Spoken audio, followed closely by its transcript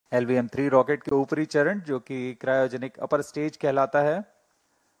LVM-3 rocket के ऊपरी चरण जो कि क्रायोजेनिक अपर स्टेज कहलाता है,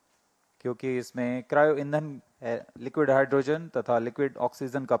 क्योंकि इसमें क्रायो ईंधन, लिक्विड हाइड्रोजन तथा लिक्विड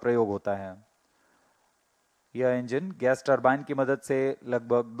ऑक्सीजन का प्रयोग होता है। यह इंजन गैस टरबाइन की मदद से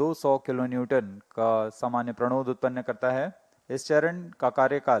लगभग 200 किलोन्यूटन का सामान्य प्रणोद उत्पन्न करता है। इस चरण का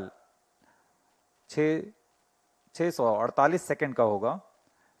कार्यकाल 648 सेकंड का होगा।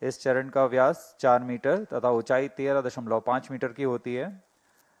 इस चरण का व्यास 4 मीटर तथा ऊंचाई 13.5 मीटर की होती है।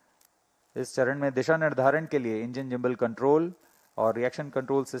 इस चरण में दिशा निर्धारण के लिए इंजन जिम्बल कंट्रोल और रिएक्शन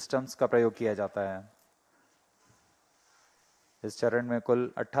कंट्रोल सिस्टम्स का प्रयोग किया जाता है। इस चरण में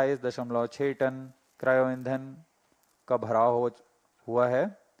कुल 28.6 टन क्रायो ईंधन का भराव हुआ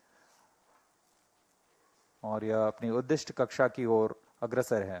है और यह अपनी उद्दिष्ट कक्षा की ओर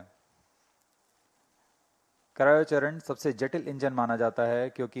अग्रसर है। क्रायो चरण सबसे जटिल इंजन माना जाता है,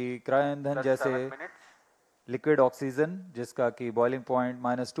 क्योंकि क्रायो ईंधन जैसे लिक्विड ऑक्सीजन, जिसका कि बॉइलिंग पॉइंट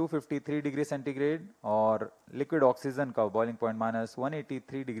 -253 डिग्री सेंटीग्रेड, और लिक्विड ऑक्सीजन का बॉइलिंग पॉइंट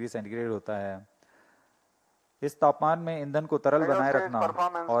 -183 डिग्री सेंटीग्रेड होता है। इस तापमान में ईंधन को तरल बनाए रखना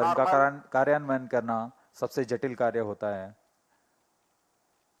और इनका कार्यान्वयन करना सबसे जटिल कार्य होता है।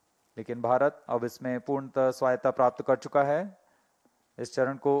 लेकिन भारत अब इसमें पूर्णतः स्वायत्ता प्राप्त कर चुका है। इस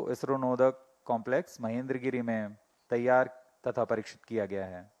चरण को इसरो नोदक कॉम्प्लेक्स महेंद्रगिरी में तैयार तथा परीक्षित किया गया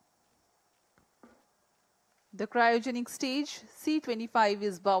है। The cryogenic stage C25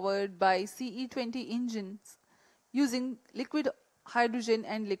 is powered by CE20 engines using liquid hydrogen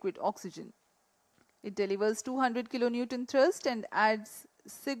and liquid oxygen. It delivers 200 kilonewton thrust and adds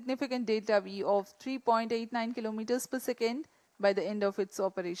significant delta V of 3.89 kilometers per second by the end of its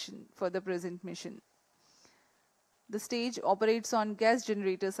operation for the present mission. The stage operates on gas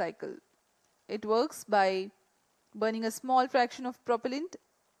generator cycle. It works by burning a small fraction of propellant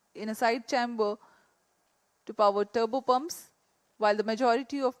in a side chamber to power turbo pumps, while the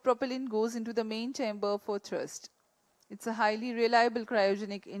majority of propellant goes into the main chamber for thrust. It's a highly reliable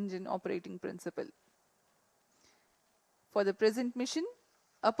cryogenic engine operating principle. For the present mission,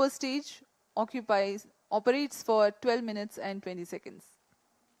 upper stage operates for 12 minutes and 20 seconds.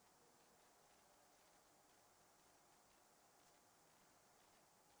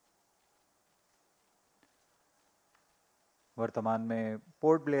 वर्तमान में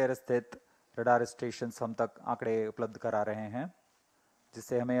port Blair स्थित radar station हम तक आंकड़े उपलब्ध करा रहे हैं,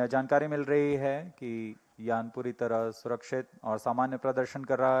 जिससे हमें यह जानकारी मिल रही है कि यान पूरी तरह सुरक्षित और सामान्य प्रदर्शन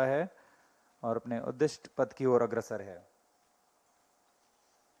कर रहा है और अपने उद्दिष्ट पथ की ओर अग्रसर है।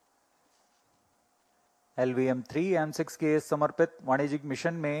 LVM-3 M6 के समर्पित वाणिज्यिक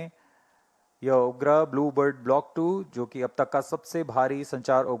मिशन में यह उपग्रह ब्लूबर्ड ब्लॉक 2, जो कि अब तक का सबसे भारी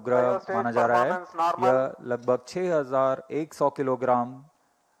संचार उपग्रह माना जा रहा है, यह लगभग 6100 किलोग्राम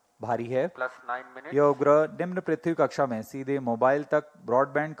भारी है। यह उपग्रह निम्न पृथ्वी कक्षा में सीधे मोबाइल तक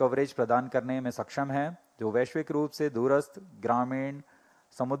ब्रॉडबैंड कवरेज प्रदान करने में सक्षम है, जो वैश्विक रूप से दूरस्थ, ग्रामीण,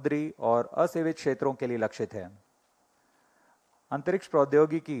 समुद्री और असेवित क्षेत्रों के लिए लक्षित है। अंतरिक्ष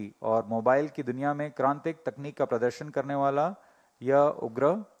प्रौद्योगिकी और मोबाइल की दुनिया में क्रांतिक तकनीक का प्रदर्शन करने वाला यह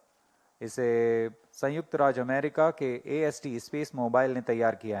उपग्रह, इसे संयुक्त राज्य अमेरिका के AST स्पेस मोबाइल ने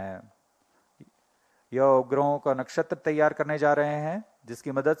तैयार किया है। यह उपग्रहों का नक्षत्र तैयार करने जा रहे हैं,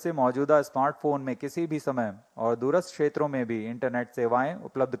 जिसकी मदद से मौजूदा स्मार्टफोन में किसी भी समय और दूरस्थ क्षेत्रों में भी इंटरनेट सेवाएं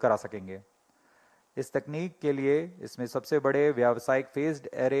उपलब्ध करा सकेंगे। इस तकनीक के लिए इसमें सबसे बड़े व्यावसायिक फेज्ड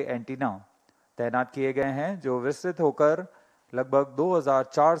एरे एंटीना तैनात किए गए हैं, जो विस्तृत होकर लगभग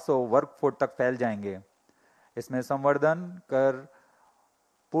 2400 वर्ग फुट तक फैल जाएंगे। इसमें संवर्धन कर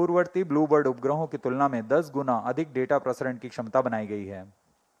पूर्ववर्ती ब्लूबर्ड उपग्रहों की तुलना में 10 गुना अधिक डेटा प्रसारण की क्षमता बनाई गई है।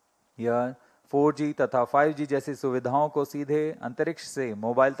 यह 4G तथा 5G जैसी सुविधाओं को सीधे अंतरिक्ष से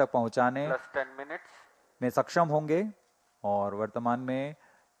मोबाइल तक पहुंचाने में सक्षम होंगे और वर्तमान में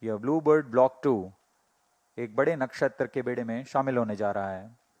यह ब्लूबर्ड ब्लॉक 2 एक बड़े नक्षत्र के बेड़े में शामिल होने जा रहा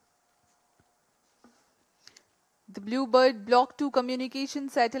है। The Bluebird Block 2 communication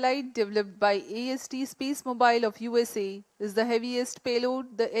satellite developed by AST Space Mobile of USA is the heaviest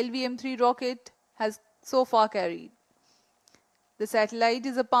payload the LVM-3 rocket has so far carried. The satellite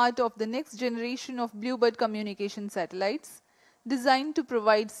is a part of the next generation of Bluebird communication satellites designed to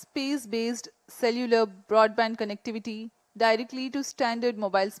provide space-based cellular broadband connectivity directly to standard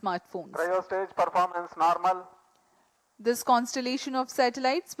mobile smartphones. Cryo stage performance normal. This constellation of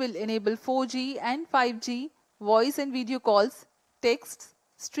satellites will enable 4G and 5G voice and video calls, texts,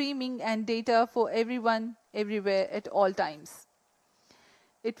 streaming and data for everyone, everywhere at all times.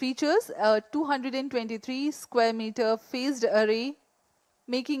 It features a 223 square meter phased array,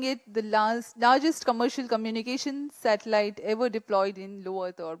 making it the largest commercial communication satellite ever deployed in low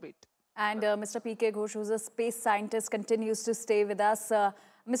Earth orbit. And Mr. P.K. Ghosh, who's a space scientist, continues to stay with us.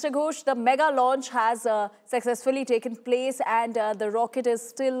 Mr. Ghosh, the mega launch has successfully taken place, and the rocket is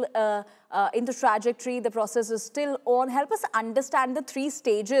still in the trajectory. The process is still on. Help us understand the 3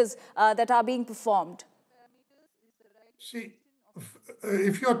 stages that are being performed. See,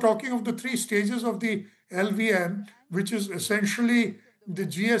 if you're talking of the 3 stages of the LVM, which is essentially the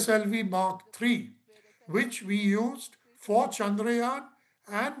GSLV Mark III, which we used for Chandrayaan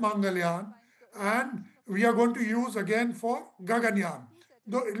and Mangalyaan, and we are going to use again for Gaganyaan,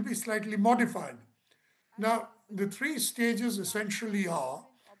 though it will be slightly modified. Now, the 3 stages essentially are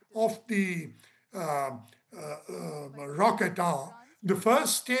of the rocket are. The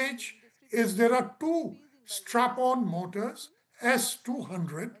first stage is there are 2 strap-on motors,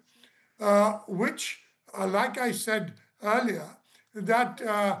 S200, which, like I said earlier, that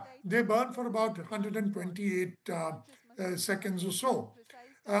they burn for about 128 seconds or so.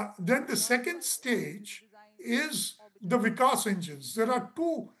 Then the second stage is the Vikas engines. There are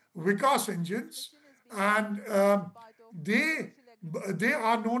 2 Vikas engines, and they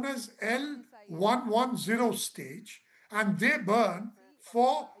are known as L110 stage, and they burn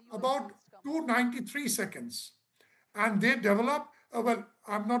for about 293 seconds. And they develop, well,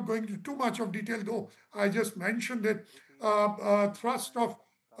 I'm not going into too much of detail, though I just mentioned it, thrust of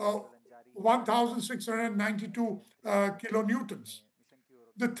 1,692 kilonewtons.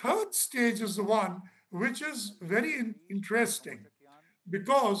 The third stage is the one which is very interesting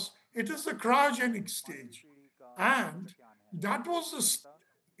because it is the cryogenic stage. And that was the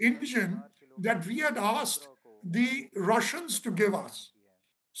engine that we had asked the Russians to give us.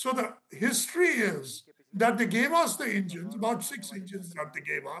 So the history is that they gave us the engines, about 6 engines that they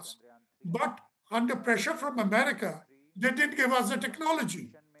gave us, but under pressure from America, they didn't give us the technology.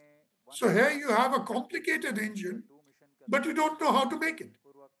 So here you have a complicated engine, but you don't know how to make it.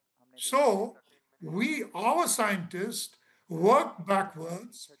 So our scientists, worked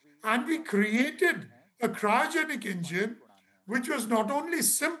backwards, and we created a cryogenic engine, which was not only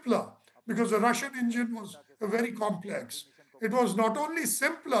simpler, because the Russian engine was very complex. It was not only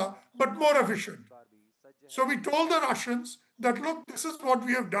simpler, but more efficient. So we told the Russians that, look, this is what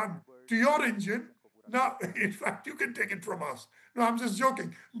we have done to your engine. Now, in fact, you can take it from us. No, I'm just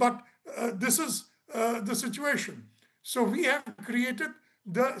joking. But this is the situation. So we have created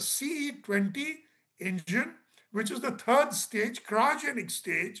the CE20 engine, which is the third stage, cryogenic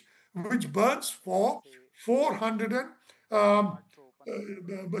stage, which burns for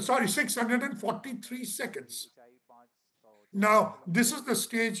 643 seconds. Now, this is the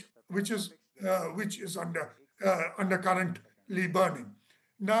stage which is under currently burning.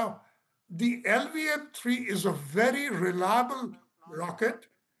 Now, the LVM-3 is a very reliable rocket,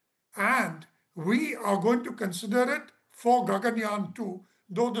 and we are going to consider it for Gaganyaan 2,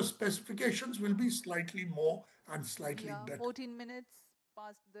 though the specifications will be slightly more and slightly better. 14 minutes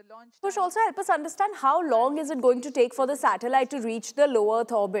past the launch. Push, also help us understand how long is it going to take for the satellite to reach the low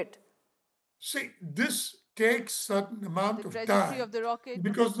Earth orbit? See, this takes certain amount of time of the rocket,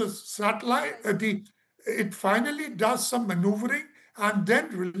 because the satellite, it finally does some maneuvering and then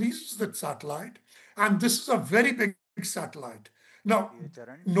releases that satellite. And this is a very big satellite. Now,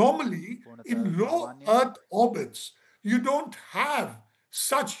 normally in low Earth orbits, you don't have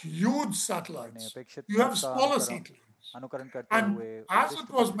such huge satellites. You have smaller satellites. And as it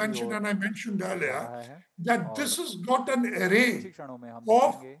was mentioned, and I mentioned earlier, that this has got an array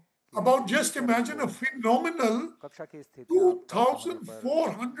of about, just imagine, a phenomenal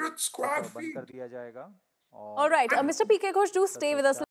 2,400 square feet. All right, Mr. P.K. Ghosh, do stay with us.